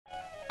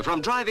From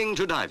driving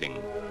to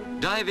diving.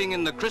 Diving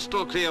in the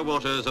crystal clear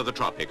waters of the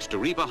tropics to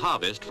reap a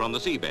harvest from the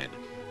seabed.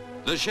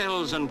 The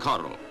shells and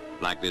coral,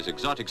 like this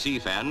exotic sea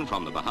fan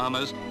from the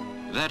Bahamas,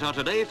 that are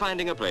today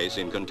finding a place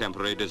in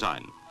contemporary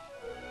design.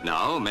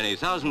 Now, many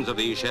thousands of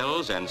these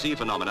shells and sea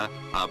phenomena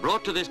are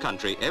brought to this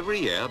country every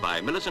year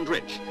by Millicent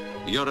Rich,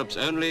 Europe's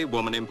only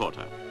woman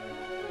importer.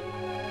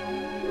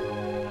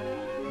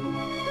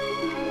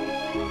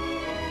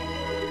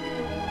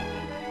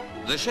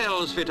 The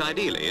shells fit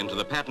ideally into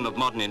the pattern of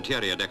modern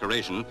interior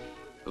decoration,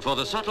 for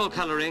the subtle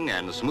coloring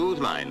and smooth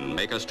line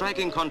make a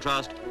striking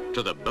contrast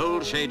to the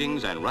bold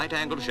shadings and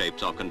right-angled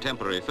shapes of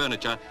contemporary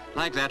furniture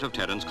like that of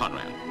Terence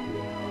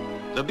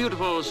Conran. The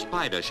beautiful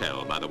spider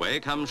shell, by the way,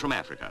 comes from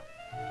Africa.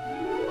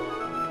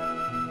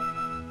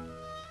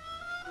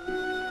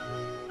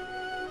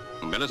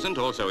 Millicent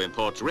also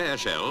imports rare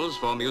shells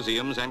for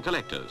museums and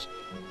collectors,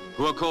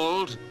 who are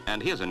called,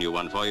 and here's a new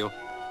one for you,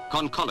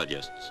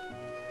 conchologists.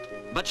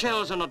 But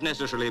shells are not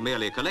necessarily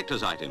merely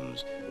collector's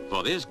items,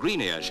 for this green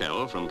ear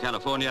shell from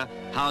California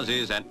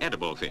houses an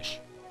edible fish.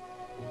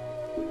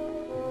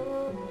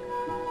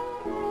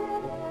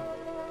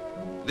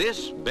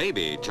 This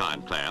baby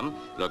giant clam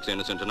looks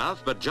innocent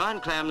enough, but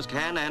giant clams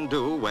can and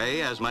do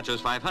weigh as much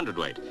as 500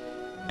 weight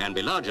and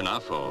be large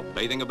enough for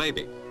bathing a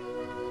baby.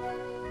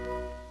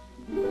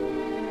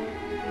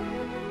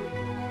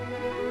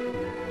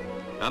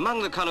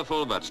 Among the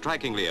colorful but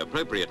strikingly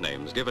appropriate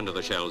names given to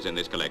the shells in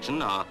this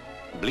collection are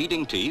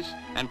bleeding teeth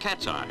and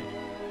cat's eye,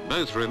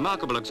 both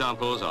remarkable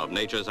examples of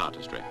nature's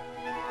artistry.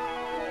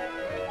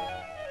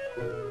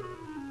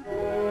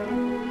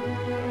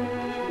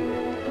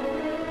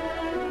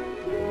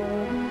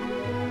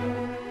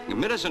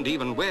 Millicent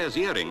even wears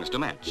earrings to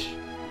match,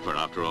 for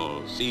after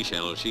all,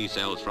 seashells she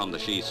sells from the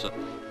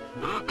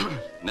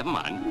never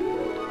mind.